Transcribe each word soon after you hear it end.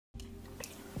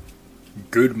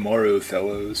Good morrow,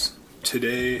 fellows.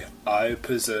 Today I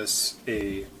possess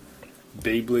a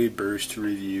Beyblade Burst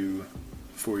review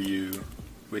for you,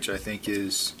 which I think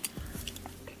is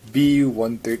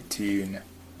B113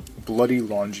 Bloody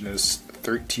Longinus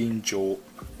 13 Jolt.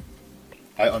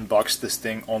 I unboxed this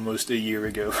thing almost a year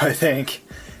ago, I think,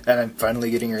 and I'm finally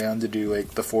getting around to do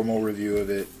like the formal review of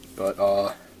it, but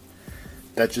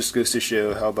that just goes to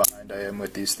show how behind I am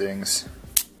with these things.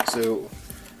 So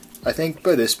I think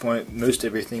by this point, most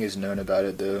everything is known about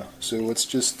it though, so let's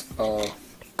just,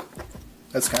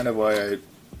 that's kind of why I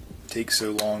take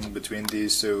so long between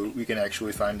these, so we can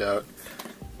actually find out,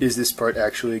 is this part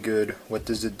actually good, what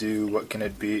does it do, what can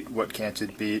it beat, what can't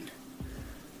it beat,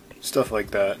 stuff like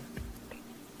that.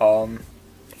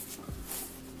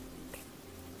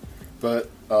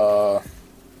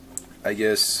 I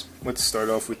guess, let's start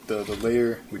off with the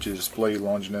layer, which is Bloody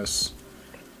Longinus.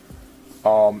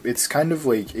 It's kind of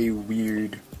like a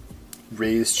weird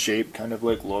raised shape, kind of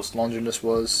like Lost Longinus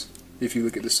was. If you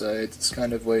look at the sides, it's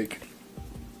kind of like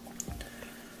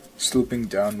sloping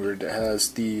downward. It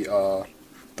has the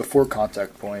 4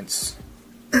 contact points.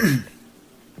 I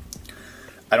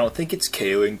don't think its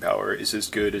KOing power is as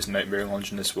good as Nightmare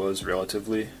Longinus was,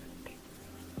 relatively.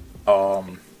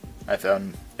 I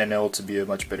found NL to be a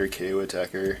much better KO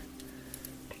attacker.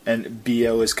 And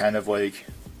BL is kind of like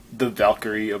the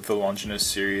Valkyrie of the Longinus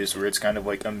series, where it's kind of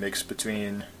like a mix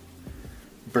between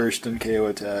burst and KO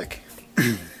attack.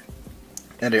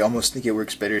 And I almost think it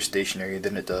works better stationary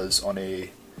than it does on a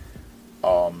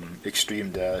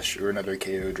extreme dash or another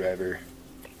KO driver.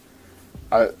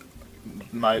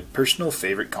 My personal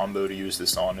favorite combo to use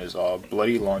this on is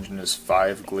Bloody Longinus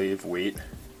 5 glaive weight.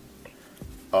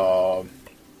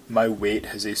 My weight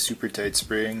has a super tight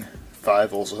spring.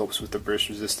 5 also helps with the burst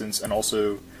resistance, and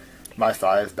also my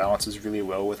 5 balances really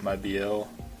well with my BL.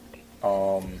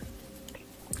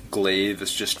 Glaive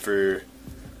is just for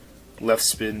left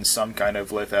spin, some kind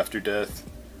of life after death.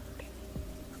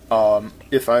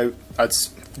 If I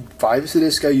 5 is the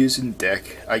disc I use in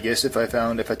deck. I guess if I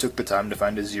took the time to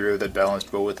find a 0 that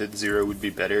balanced well with it, 0 would be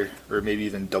better, or maybe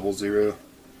even double 0,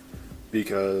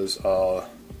 because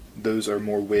those are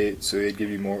more weight, so they'd give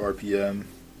you more RPM,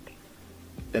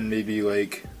 and maybe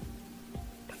like,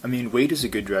 I mean, weight is a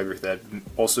good driver for that.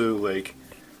 Also, like,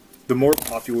 the more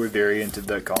popular variant of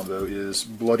that combo is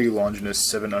Bloody Longinus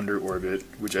 7 under orbit,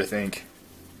 which I think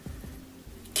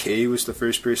K was the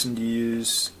first person to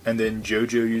use, and then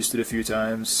JoJo used it a few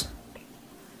times,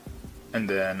 and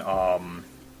then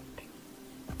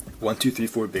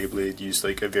 1234 Beyblade used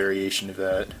like a variation of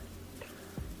that,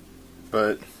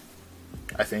 but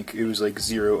I think it was like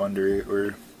 0 under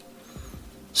or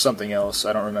something else.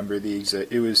 I don't remember the exact.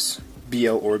 It was BL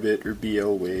orbit or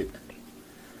BL weight.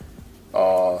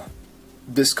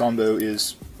 This combo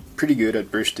is pretty good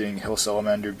at bursting Hell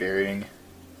Salamander bearing,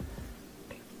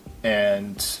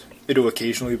 and it'll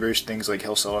occasionally burst things like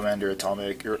Hell Salamander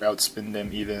Atomic or outspin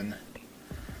them even,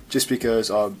 just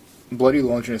because Bloody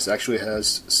Longinus actually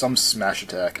has some smash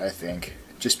attack, I think,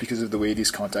 just because of the way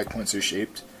these contact points are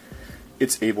shaped.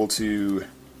 It's able to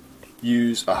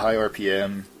use a high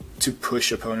RPM to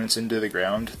push opponents into the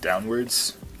ground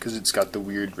downwards, because it's got the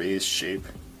weird raised shape.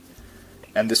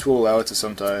 And this will allow it to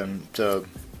sometimes to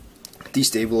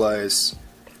destabilize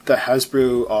the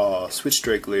Hasbro switch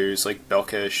strike layers like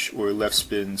Belkesh or Left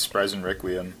Spin, Surprise and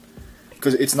Requiem,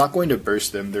 because it's not going to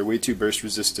burst them. They're way too burst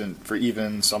resistant for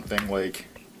even something like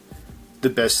the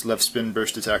best left spin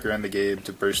burst attacker in the game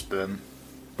to burst them,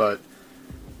 but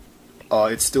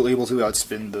it's still able to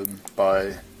outspin them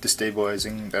by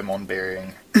destabilizing them on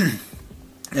bearing. And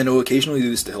it'll occasionally do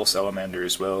this to Hell Salamander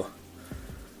as well,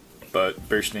 but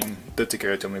bursting the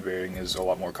Takaratomi bearing is a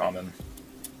lot more common.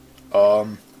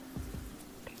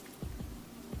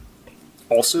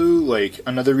 Also, like,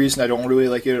 another reason I don't really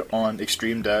like it on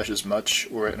Extreme Dash as much,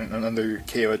 or another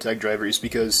KO attack driver, is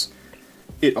because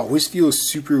it always feels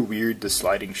super weird to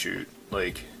sliding shoot.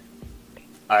 Like,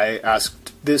 I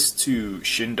asked this to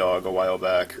Shindog a while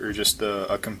back, or just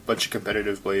a bunch of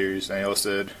competitive players, and they all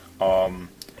said, or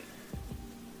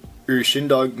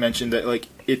Shindog mentioned that, like,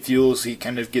 it feels he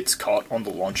kind of gets caught on the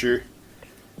launcher,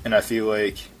 and I feel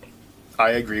like I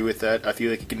agree with that. I feel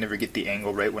like I can never get the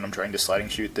angle right when I'm trying to sliding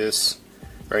shoot this,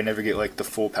 or I never get like the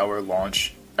full power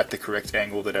launch at the correct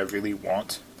angle that I really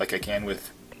want, like I can with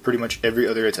pretty much every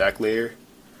other attack layer,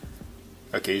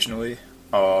 occasionally.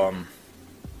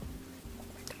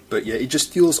 But yeah, it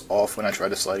just feels off when I try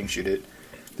to sliding shoot it.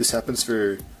 This happens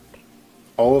for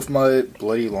all of my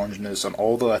Bloody Longinus on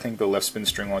all the, I think, the left spin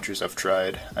string launchers I've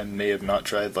tried. I may have not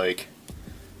tried like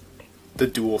the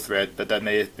dual threat, but that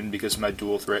may have been because my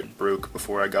dual threat broke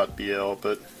before I got BL,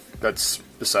 but that's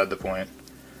beside the point.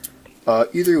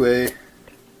 Either way,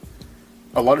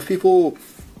 a lot of people,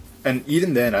 and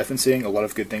even then, I've been saying a lot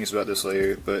of good things about this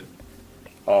layer, but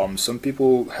some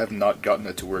people have not gotten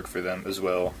it to work for them as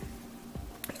well.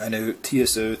 I know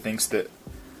TSO thinks that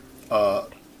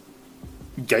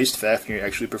Geist Fafnir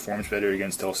actually performs better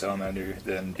against Hell Salamander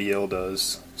than BL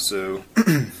does, so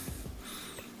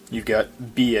you've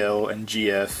got BL and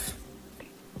GF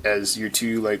as your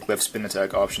two like left spin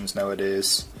attack options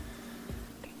nowadays.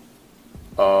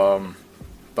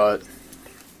 But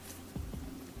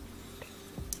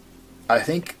I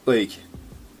think, like,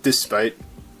 despite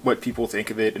what people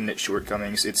think of it and its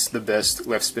shortcomings, it's the best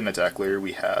left spin attack layer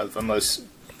we have, unless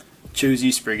CHO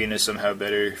Spriggan is somehow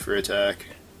better for attack.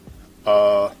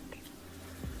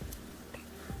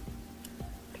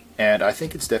 And I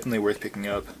think it's definitely worth picking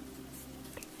up,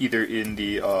 either in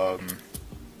the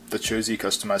CHO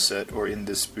customized set or in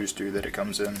this booster that it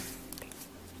comes in.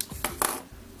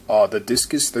 The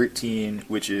disc is 13,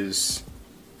 which is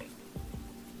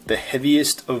the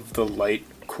heaviest of the light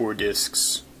core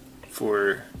discs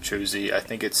for CHO. I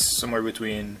think it's somewhere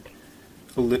between,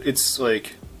 it's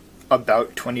like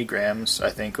about 20 grams. I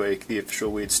think like the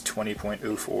official weight's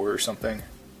 20.04 or something.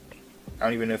 I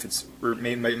don't even know if it's, or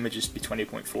it might just be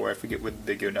 20.4. I forget whether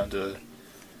they go down to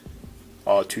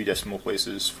 2 decimal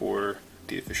places for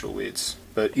the official weights.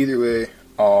 But either way,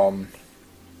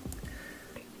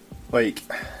 like,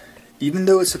 even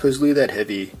though it's supposedly that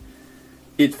heavy,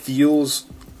 it feels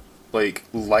like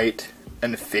light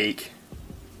and fake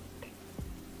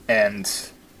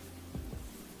and,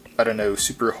 I don't know,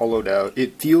 super hollowed out.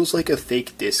 It feels like a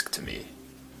fake disc to me.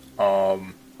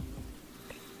 And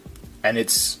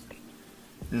it's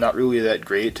not really that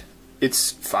great.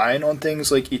 It's fine on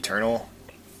things like Eternal,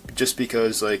 just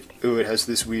because, like, oh, it has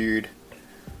this weird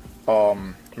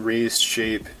raised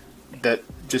shape that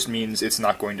just means it's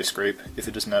not going to scrape if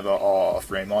it doesn't have a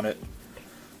frame on it.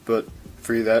 But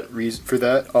for that reason,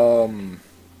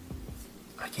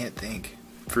 I can't think.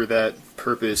 For that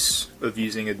purpose of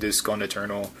using a disc on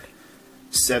Eternal,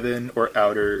 7 or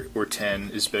outer or 10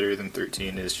 is better than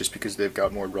 13 is, just because they've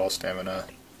got more raw stamina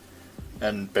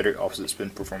and better opposite spin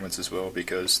performance as well,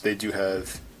 because they do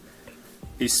have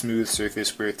a smooth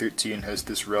surface where 13 has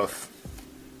this rough,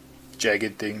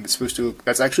 jagged thing that's supposed to look,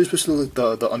 that's actually supposed to look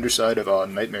like the underside of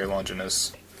Nightmare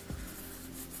Longinus.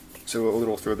 So a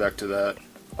little throwback to that.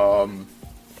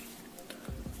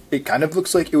 It kind of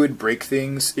looks like it would break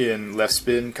things in left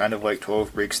spin, kind of like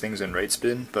 12 breaks things in right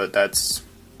spin, but that's,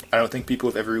 I don't think people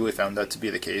have ever really found that to be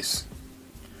the case.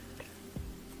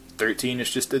 13 is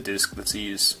just a disc that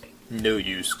sees no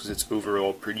use because it's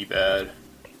overall pretty bad.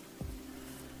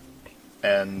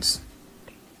 And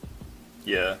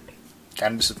yeah,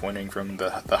 kind of disappointing from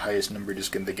the highest number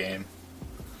disc in the game.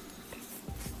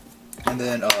 And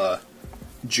then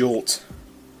Jolt.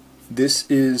 This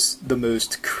is the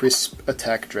most crisp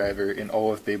attack driver in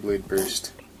all of Beyblade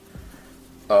Burst.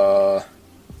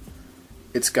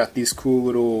 It's got these cool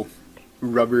little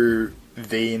rubber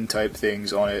vein type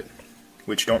things on it,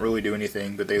 which don't really do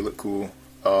anything, but they look cool.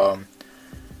 And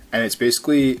it's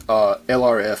basically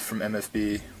LRF from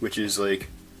MFB, which is like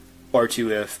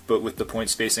R2F, but with the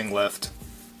points facing left,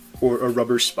 or a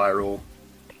rubber spiral.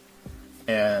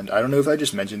 And I don't know if I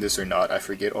just mentioned this or not, I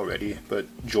forget already, but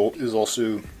Jolt is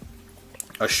also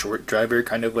a short driver,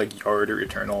 kind of like Yard or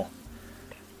Eternal.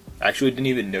 I actually didn't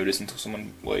even notice until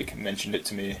someone like mentioned it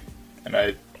to me, and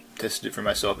I tested it for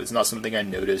myself. It's not something I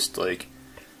noticed like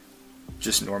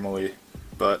just normally,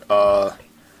 but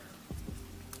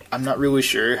I'm not really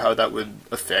sure how that would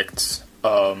affect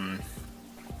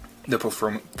the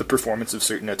performance of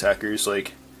certain attackers.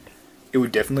 Like, it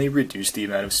would definitely reduce the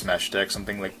amount of smash attack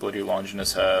something like Bloody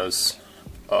Longinus has.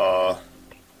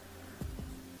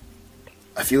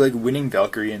 I feel like Winning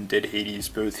Valkyrie and Dead Hades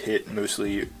both hit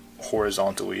mostly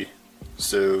horizontally,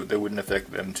 so that wouldn't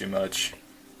affect them too much.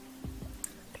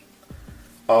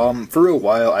 For a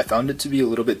while, I found it to be a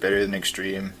little bit better than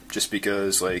Extreme, just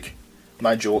because, like,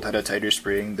 my Jolt had a tighter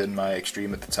spring than my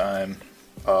Extreme at the time.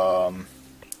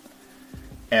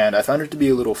 And I found it to be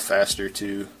a little faster,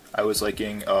 too. I was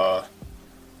liking,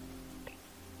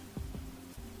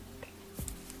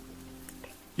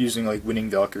 using, like, Winning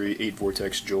Valkyrie 8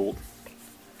 Vortex Jolt.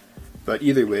 But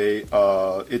either way,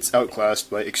 it's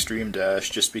outclassed by Extreme Dash,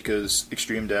 just because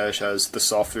Extreme Dash has the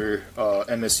softer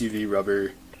MSUV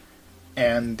rubber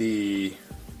and the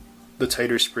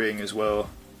tighter spring as well,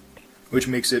 which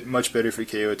makes it much better for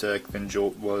KO attack than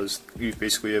Jolt was. You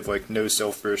basically have like no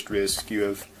self-burst risk, you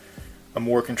have a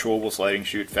more controllable sliding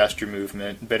shoot, faster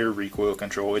movement, better recoil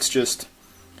control. It's just,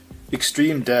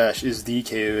 Extreme Dash is the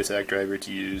KO attack driver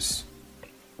to use.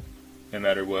 no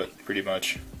matter what, pretty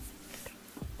much.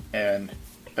 And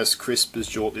as crisp as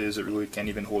Jolt is, it really can't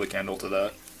even hold a candle to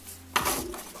that.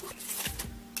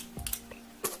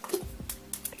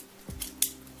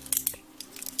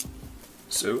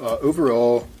 So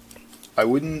overall, I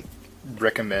wouldn't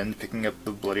recommend picking up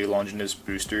the Bloody Longinus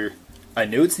booster. I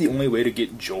know it's the only way to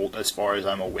get Jolt as far as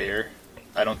I'm aware.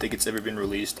 I don't think it's ever been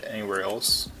released anywhere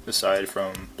else aside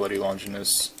from Bloody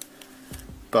Longinus.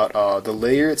 But the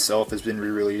layer itself has been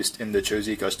re-released in the CHO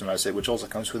customized set, which also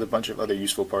comes with a bunch of other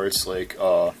useful parts like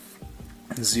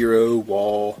Zero,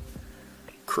 Wall,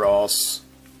 Cross,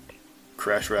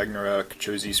 Crash Ragnarok,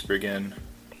 CHO Spriggan,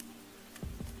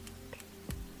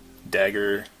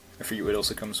 Dagger. I forget what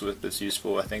else it comes with that's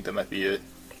useful. I think that might be it.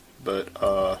 But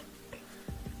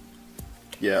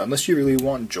yeah, unless you really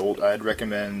want Jolt, I'd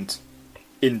recommend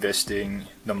investing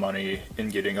the money in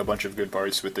getting a bunch of good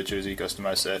parts with the CHO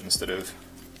customized set instead of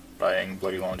buying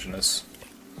Bloody Longinus.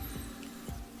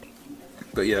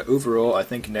 But yeah, overall, I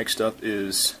think next up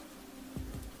is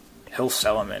Hell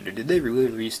Salamander. Did they really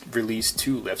release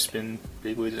 2 left spin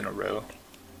Beyblades in a row?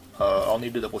 I'll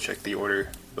need to double check the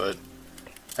order, but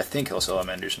I think Hell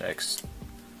Salamander's next.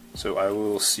 So I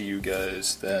will see you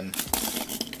guys then.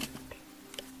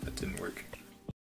 That didn't work.